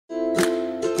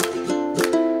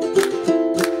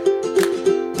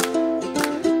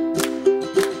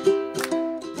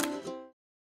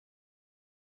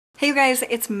you guys,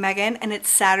 it's Megan and it's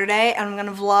Saturday and I'm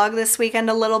gonna vlog this weekend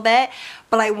a little bit,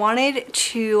 but I wanted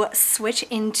to switch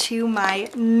into my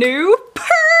new purse.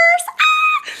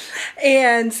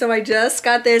 And so I just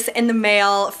got this in the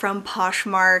mail from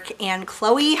Poshmark, and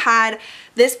Chloe had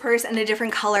this purse in a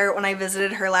different color when I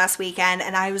visited her last weekend,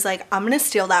 and I was like, I'm gonna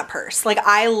steal that purse. Like,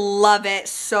 I love it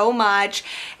so much,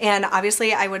 and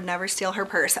obviously I would never steal her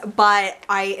purse, but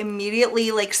I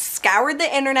immediately like scoured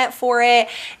the internet for it.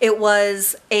 It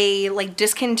was a like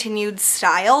discontinued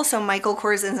style, so Michael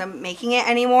Kors isn't making it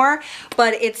anymore,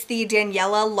 but it's the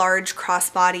Daniela large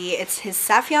crossbody. It's his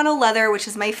Saffiano leather, which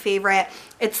is my favorite.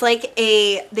 It's like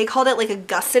they called it like a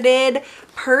gusseted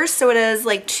purse, so it has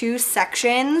like two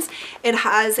sections. It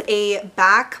has a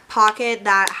back pocket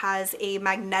that has a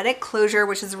magnetic closure,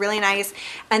 which is really nice,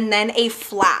 and then a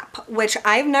flap, which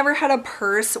I've never had a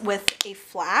purse with a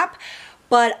flap,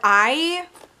 but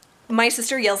my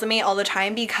sister yells at me all the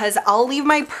time because I'll leave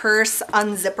my purse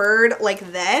unzippered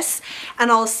like this,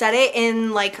 and I'll set it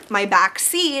in like my back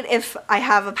seat if I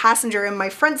have a passenger in my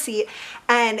front seat,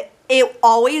 and it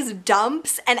always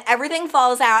dumps and everything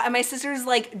falls out, and my sister's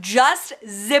like, just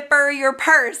zipper your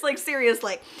purse, like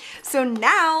seriously. So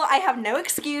now I have no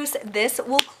excuse. This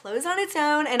will close on its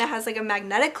own, and it has like a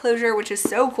magnetic closure, which is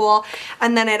so cool,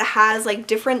 and then it has like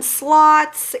different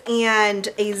slots and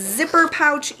a zipper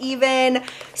pouch even.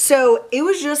 So it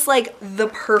was just like the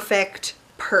perfect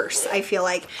purse, I feel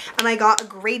like, and I got a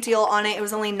great deal on it. It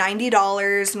was only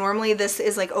 $90. Normally this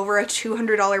is like over a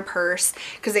 $200 purse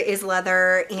because it is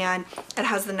leather, and it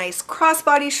has the nice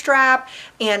crossbody strap,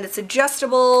 and it's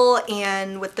adjustable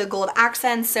and with the gold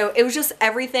accents. So it was just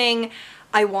everything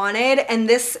I wanted, and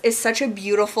this is such a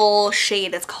beautiful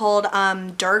shade. It's called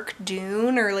dark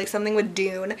dune, or like something with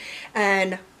dune,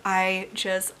 and I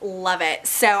just love it.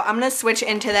 So I'm gonna switch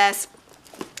into this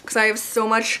because I have so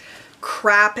much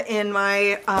crap in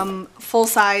my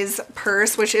full-size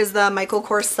purse, which is the Michael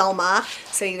Kors Selma.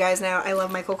 So you guys know I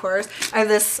love Michael Kors. I have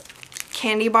this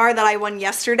candy bar that I won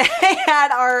yesterday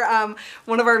at our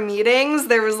one of our meetings.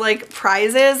 There was like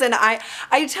prizes, and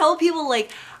I tell people, like,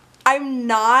 I'm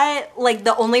not like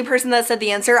the only person that said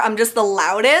the answer, I'm just the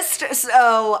loudest,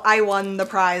 so I won the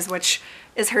prize, which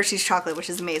is Hershey's chocolate, which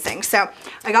is amazing. So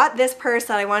I got this purse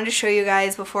that I wanted to show you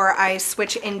guys before I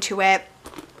switch into it.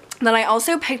 Then I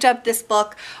also picked up this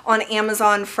book on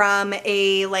Amazon from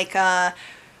a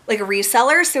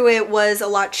reseller, so it was a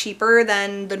lot cheaper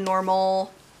than the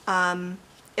normal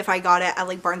if I got it at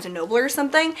like Barnes & Noble or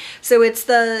something. So it's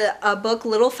the book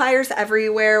Little Fires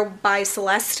Everywhere by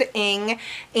Celeste Ng,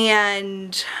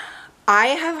 and I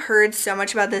have heard so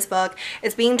much about this book.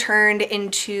 It's being turned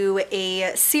into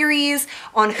a series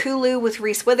on Hulu with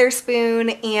Reese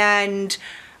Witherspoon, and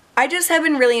I just have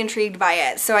been really intrigued by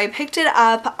it. So I picked it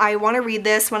up. I want to read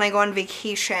this when I go on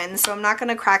vacation, so I'm not going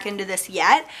to crack into this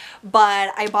yet,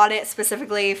 but I bought it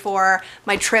specifically for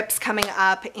my trips coming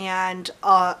up, and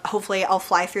hopefully I'll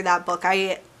fly through that book.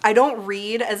 I don't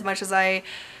read as much as I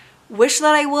wish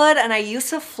that I would, and I used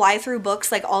to fly through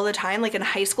books like all the time. Like in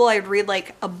high school, I'd read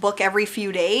like a book every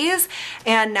few days,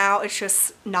 and now it's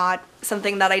just not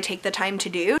something that I take the time to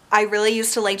do. I really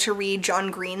used to like to read John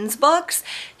Green's books.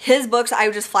 His books I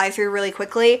would just fly through really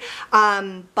quickly,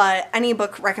 but any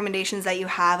book recommendations that you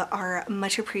have are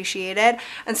much appreciated.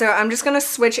 And so I'm just gonna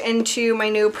switch into my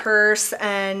new purse,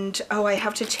 and oh, I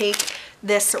have to take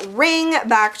this ring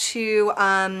back to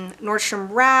Nordstrom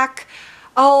Rack.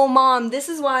 Oh, Mom, this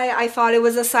is why I thought it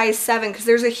was a size 7, because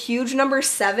there's a huge number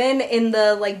 7 in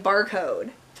the like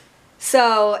barcode.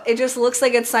 So it just looks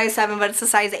like it's size 7, but it's a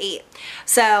size 8.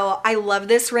 So I love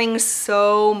this ring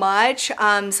so much.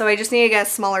 So I just need to get a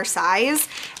smaller size,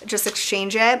 just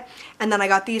exchange it. And then I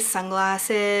got these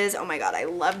sunglasses. Oh my God, I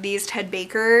love these Ted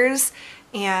Bakers,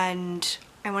 and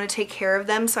I want to take care of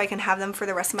them so I can have them for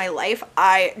the rest of my life.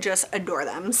 I just adore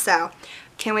them. So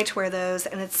can't wait to wear those.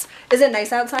 And is it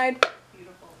nice outside?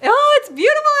 Oh, it's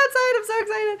beautiful outside. I'm so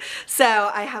excited.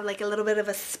 So I have like a little bit of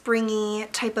a springy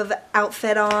type of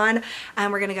outfit on,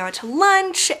 and we're gonna go out to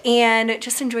lunch and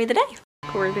just enjoy the day.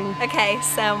 Recording. Okay,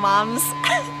 so mom's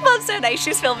so nice.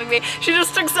 She's filming me. She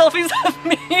just took selfies of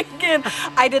me, and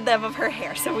I did them of her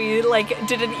hair, so we like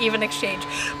did an even exchange.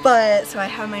 But so I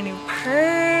have my new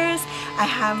purse, I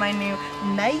have my new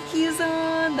Nikes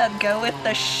on that go with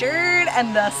the shirt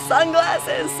and the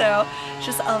sunglasses, so it's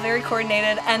just all very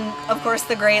coordinated, and of course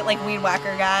the great like weed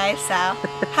whacker guy. So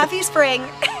happy spring.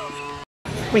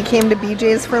 We came to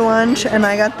BJ's for lunch, and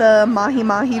I got the mahi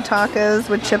mahi tacos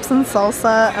with chips and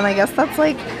salsa, and I guess that's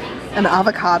like an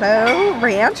avocado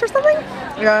ranch or something.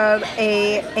 We got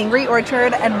a Angry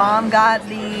Orchard, and Mom got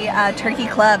the turkey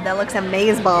club that looks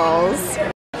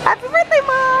amazeballs. Happy birthday,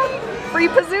 Mom! Free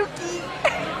Pizookie!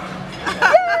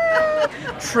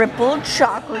 triple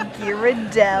chocolate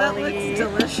Ghirardelli. That looks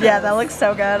delicious. Yeah, that looks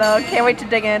so good. Oh, can't wait to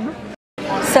dig in.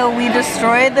 So we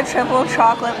destroyed the triple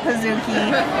chocolate Pizookie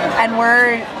and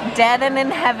we're dead and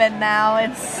in heaven now.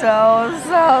 It's so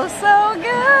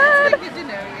good. It's been good to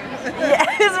know you. Yeah,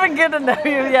 it's been good to know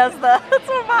you. Yes, that's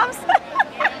what Mom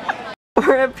said.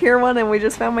 We're at Pier 1 and we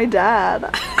just found my dad.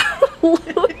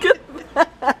 Look at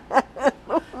that.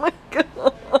 Oh my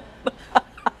god.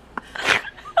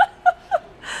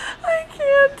 I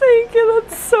can't take it.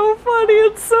 That's so funny.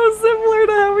 It's so similar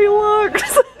to how he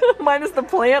looks. Minus the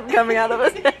plant coming out of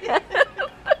his head.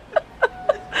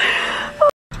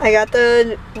 I got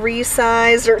the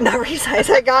resized, or not resized,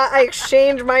 I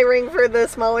exchanged my ring for the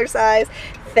smaller size.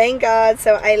 Thank God.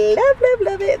 So I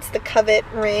love it. It's the Covet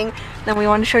ring. Then we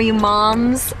want to show you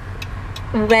Mom's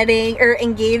wedding or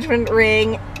engagement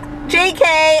ring. JK,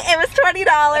 it was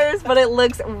 $20, but it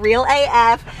looks real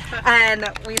AF. And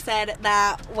we said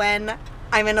that when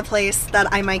I'm in a place that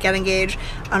I might get engaged,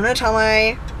 I'm gonna tell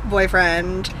my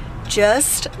boyfriend,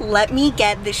 just let me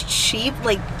get this cheap,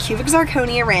 like, cubic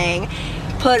zirconia ring,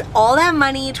 put all that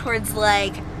money towards,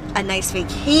 like, a nice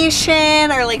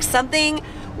vacation or, like, something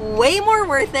way more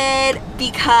worth it,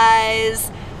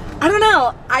 because, I don't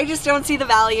know, I just don't see the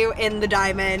value in the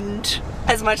diamond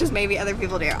as much as maybe other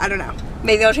people do. I don't know.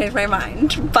 Maybe I'll change my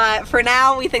mind. But for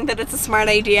now, we think that it's a smart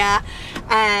idea,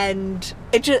 and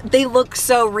they look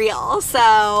so real.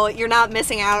 So you're not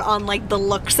missing out on like the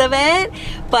looks of it,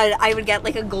 but I would get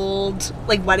like a gold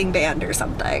like wedding band or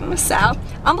something. So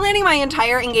I'm planning my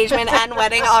entire engagement and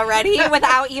wedding already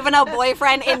without even a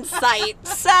boyfriend in sight.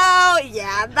 So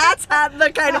yeah, that's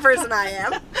the kind of person I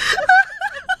am.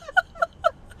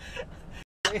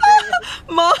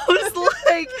 Mom was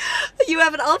like, you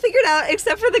have it all figured out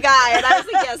except for the guy, and I was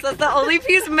like, yes, that's the only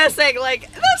piece missing,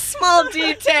 like the small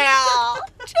detail.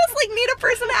 Just like need a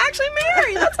person to actually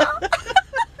marry, that's all.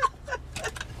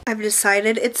 I've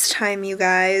decided it's time, you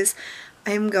guys.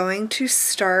 I'm going to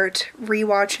start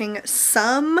rewatching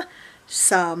some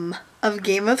of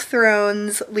Game of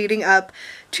Thrones leading up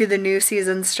to the new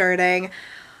season starting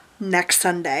next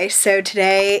Sunday. So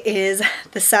today is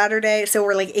the Saturday, so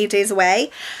we're like 8 days away.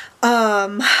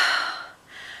 I'm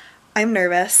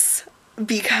nervous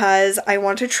because I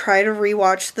want to try to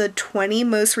rewatch the 20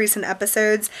 most recent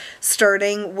episodes,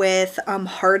 starting with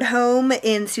Hard Home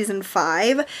in season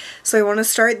 5. So I want to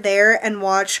start there and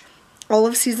watch all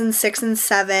of season 6 and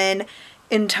 7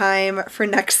 in time for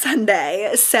next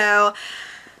Sunday. So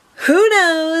who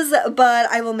knows, but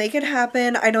I will make it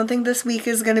happen. I don't think this week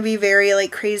is going to be very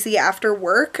like crazy after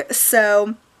work,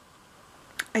 so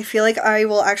I feel like I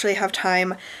will actually have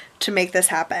time to make this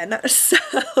happen. So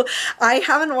I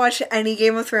haven't watched any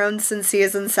Game of Thrones since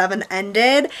season 7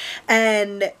 ended,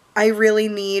 and I really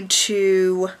need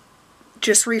to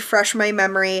just refresh my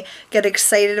memory, get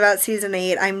excited about season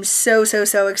 8. I'm so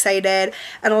excited,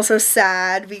 and also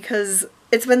sad because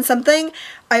it's been something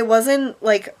I wasn't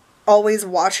like always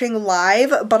watching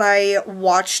live, but I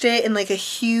watched it in like a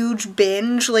huge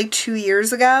binge like 2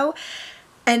 years ago,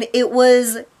 and it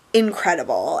was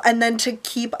incredible. And then to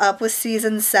keep up with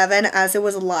season 7 as it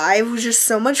was live was just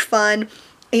so much fun,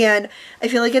 and I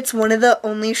feel like it's one of the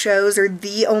only shows, or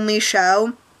the only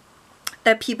show,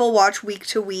 that people watch week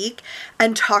to week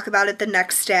and talk about it the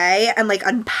next day and like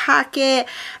unpack it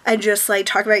and just like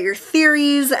talk about your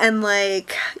theories and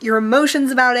like your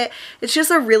emotions about it. It's just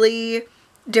a really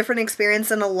different experience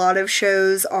than a lot of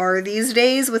shows are these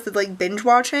days with like binge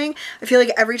watching. I feel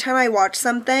like every time I watch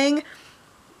something,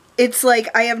 it's like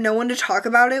I have no one to talk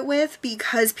about it with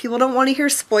because people don't want to hear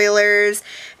spoilers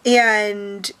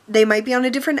and they might be on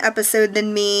a different episode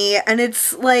than me, and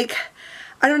it's like,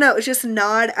 I don't know, it's just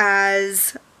not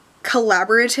as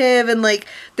collaborative, and like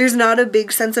there's not a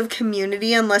big sense of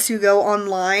community unless you go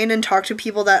online and talk to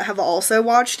people that have also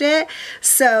watched it.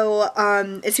 So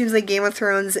it seems like Game of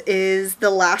Thrones is the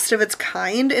last of its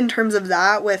kind in terms of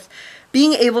that, with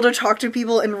being able to talk to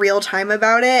people in real time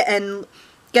about it and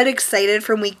get excited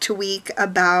from week to week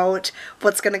about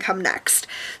what's gonna come next.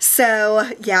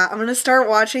 So yeah, I'm gonna start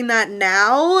watching that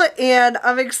now, and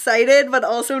I'm excited but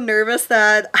also nervous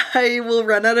that I will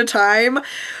run out of time.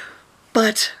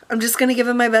 But I'm just gonna give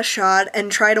it my best shot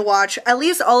and try to watch at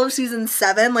least all of season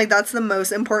 7. Like, that's the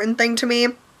most important thing to me.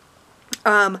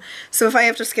 So if I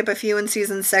have to skip a few in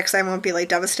season 6, I won't be like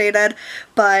devastated.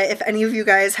 But if any of you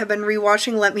guys have been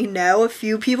rewatching, let me know. A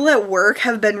few people at work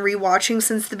have been rewatching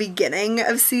since the beginning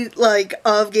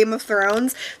of Game of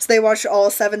Thrones. So they watched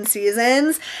all 7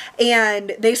 seasons,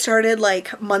 and they started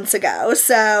like months ago.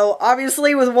 So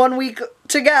obviously with 1 week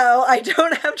to go, I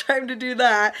don't have time to do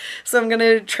that. So I'm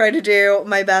gonna try to do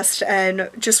my best and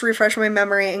just refresh my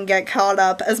memory and get caught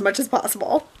up as much as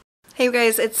possible. Hey you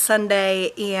guys, it's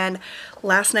Sunday, and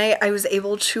last night I was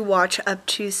able to watch up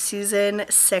to season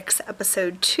 6,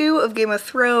 episode 2 of Game of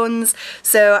Thrones,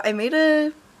 so I made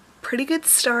a pretty good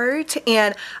start,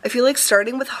 and I feel like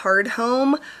starting with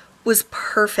Hardhome was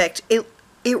perfect. It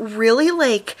really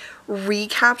like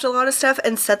recapped a lot of stuff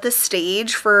and set the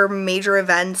stage for major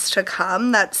events to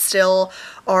come that still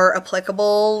are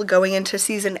applicable going into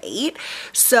season 8.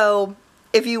 So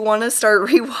if you want to start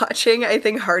rewatching, I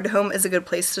think Hardhome is a good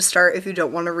place to start if you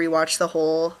don't want to rewatch the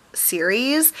whole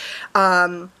series.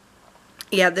 Yeah,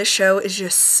 this show is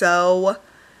just so,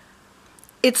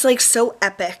 it's like so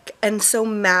epic and so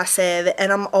massive,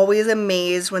 and I'm always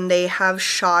amazed when they have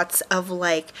shots of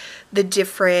like the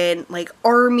different like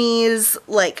armies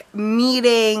like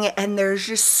meeting, and there's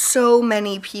just so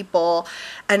many people,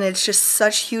 and it's just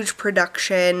such huge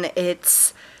production.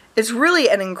 It's really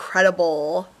an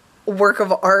incredible work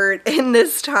of art in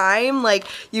this time. Like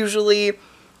usually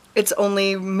it's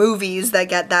only movies that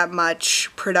get that much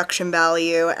production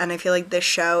value, and I feel like this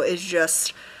show is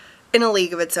just in a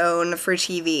league of its own for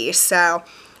TV. So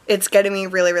it's getting me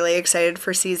really, really excited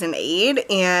for season 8,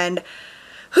 and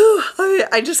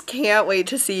I just can't wait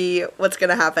to see what's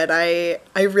gonna happen. I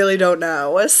really don't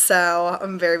know, so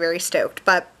I'm very, very stoked.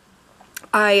 But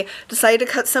I decided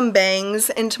to cut some bangs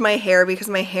into my hair because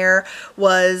my hair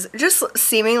was just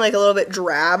seeming like a little bit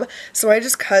drab. So I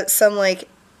just cut some like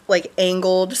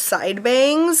angled side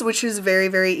bangs, which is very,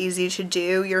 very easy to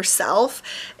do yourself.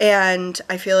 And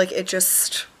I feel like it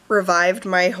just revived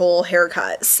my whole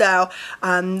haircut. So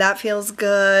that feels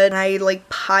good. I like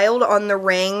piled on the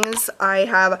rings. I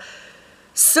have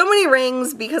so many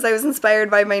rings because I was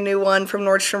inspired by my new one from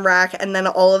Nordstrom Rack, and then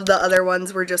all of the other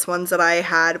ones were just ones that I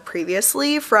had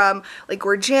previously from like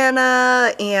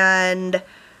Gorjana, and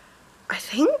I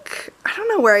don't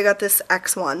know where I got this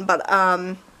X one, but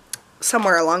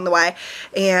somewhere along the way.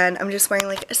 And I'm just wearing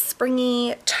like a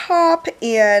springy top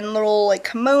and little like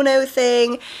kimono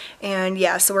thing, and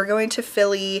yeah, so we're going to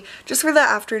Philly just for the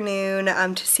afternoon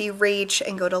to see Rach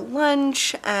and go to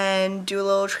lunch and do a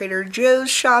little Trader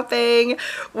Joe's shopping.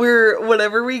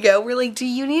 Whenever we go, we're like, do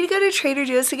you need to go to Trader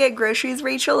Joe's to get groceries,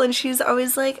 Rachel? And she's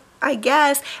always like, I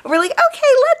guess. And we're like,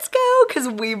 okay, let's go, because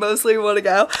we mostly want to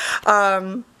go.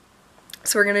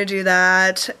 So we're gonna do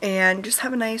that and just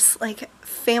have a nice like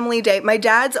family day. My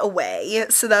dad's away,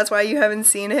 so that's why you haven't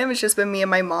seen him. It's just been me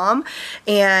and my mom,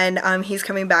 and he's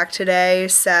coming back today,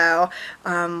 so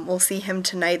we'll see him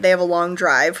tonight. They have a long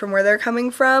drive from where they're coming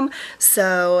from,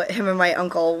 so him and my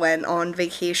uncle went on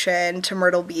vacation to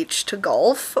Myrtle Beach to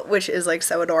golf, which is like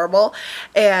so adorable,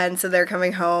 and so they're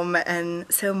coming home, and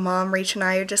so Mom, Rach, and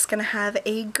I are just gonna have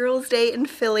a girls' day in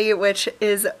Philly, which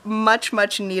is much,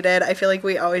 much needed. I feel like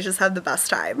we always just have the best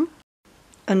time.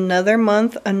 Another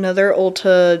month, another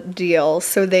Ulta deal.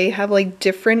 So they have like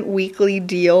different weekly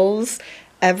deals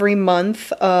every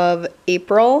month of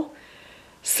April.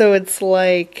 So it's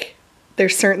like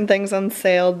there's certain things on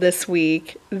sale this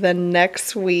week. Then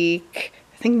next week,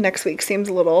 I think next week seems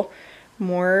a little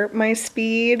more my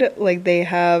speed. Like they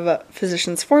have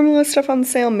Physicians Formula stuff on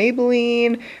sale,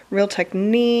 Maybelline, Real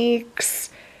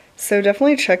Techniques. So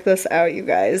definitely check this out, you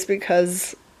guys,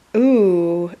 because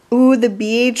ooh, the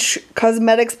BH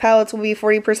Cosmetics palettes will be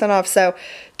 40% off, so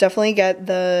definitely get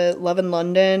the Love in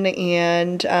London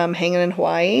and Hanging in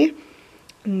Hawaii.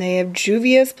 And they have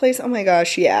Juvia's Place. Oh my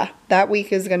gosh, yeah, that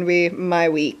week is gonna be my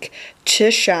week to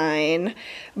shine.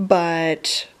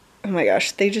 But oh my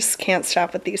gosh, they just can't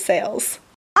stop with these sales.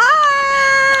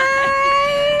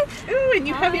 Hi! Ooh, and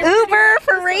you have your Uber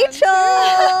for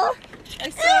Rachel! I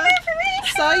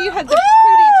saw you had the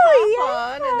pretty top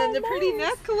on, and then the pretty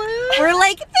necklace. We're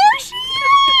like, there she is!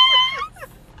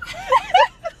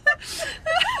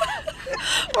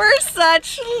 We're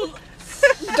such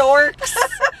dorks.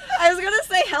 I was gonna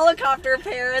say helicopter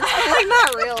parents, but like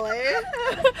not really.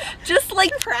 Just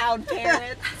like proud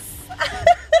parents.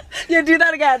 Yeah, do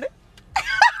that again.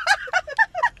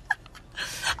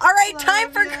 Alright,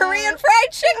 time for Korean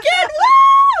fried chicken!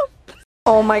 Woo!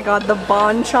 Oh my god, the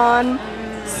bonchon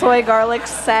soy garlic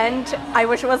scent. I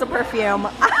wish it was a perfume.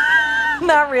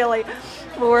 Not really.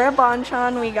 But we're at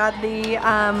Bonchon. We got the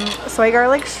soy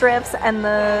garlic strips and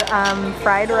the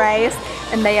fried rice,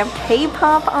 and they have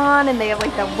K-pop on, and they have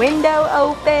like the window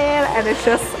open, and it's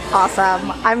just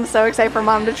awesome. I'm so excited for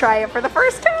Mom to try it for the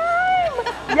first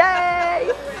time.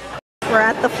 Yay! We're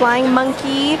at the Flying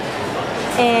Monkey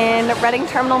in Reading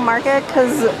Terminal Market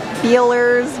because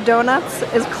Beeler's Donuts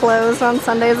is closed on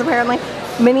Sundays apparently.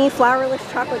 Mini flourless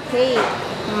chocolate cake.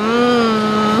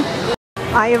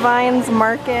 Ivine's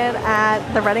Market at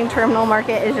the Reading Terminal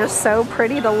Market is just so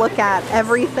pretty to look at.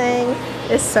 Everything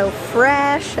is so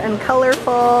fresh and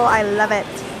colorful. I love it.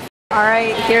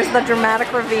 Alright, here's the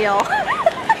dramatic reveal.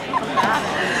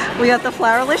 We got the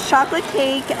flourless chocolate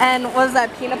cake and what was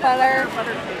that, peanut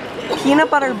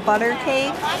butter butter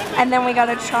cake, and then we got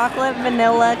a chocolate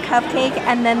vanilla cupcake,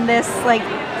 and then this like,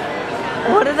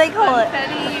 what do they call it?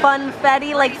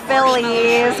 Funfetti, like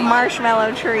Phillies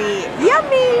marshmallow treat.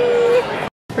 Yummy!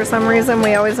 For some reason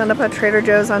we always end up at Trader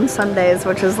Joe's on Sundays,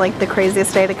 which is like the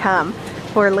craziest day to come.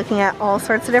 We're looking at all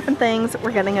sorts of different things.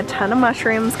 We're getting a ton of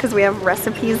mushrooms because we have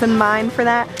recipes in mind for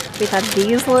that. We thought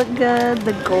these look good.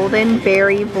 The golden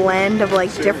berry blend of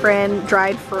like different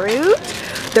dried fruit.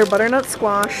 Their butternut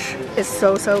squash is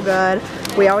so good.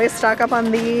 We always stock up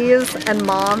on these, and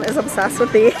Mom is obsessed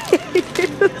with these.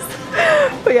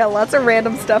 But yeah, lots of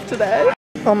random stuff today.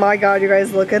 Oh my god, you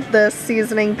guys, look at this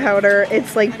seasoning powder.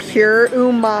 It's like pure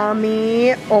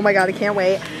umami. Oh my god, I can't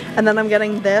wait. And then I'm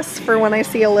getting this for when I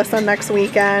see Alyssa next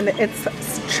weekend.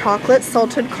 It's chocolate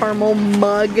salted caramel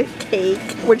mug cake,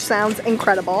 which sounds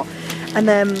incredible. And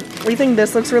then we think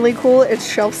this looks really cool. It's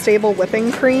shelf-stable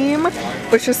whipping cream,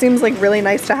 which just seems like really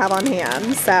nice to have on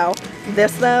hand. So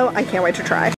this though, I can't wait to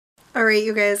try. Alright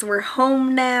you guys, we're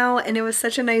home now, and it was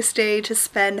such a nice day to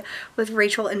spend with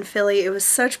Rachel and Philly. It was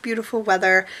such beautiful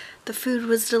weather. The food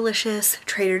was delicious.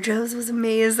 Trader Joe's was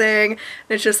amazing.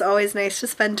 It's just always nice to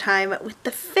spend time with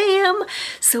the fam.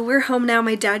 So we're home now.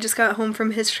 My dad just got home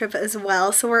from his trip as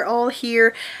well. So we're all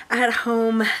here at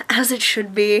home as it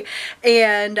should be.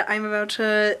 And I'm about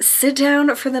to sit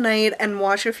down for the night and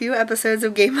watch a few episodes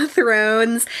of Game of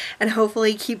Thrones and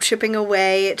hopefully keep chipping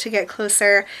away to get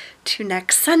closer to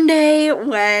next Sunday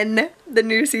when the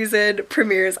new season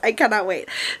premieres. I cannot wait.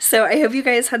 So I hope you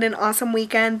guys had an awesome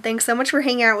weekend. Thanks so much for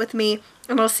hanging out with me,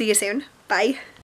 and I'll see you soon. Bye.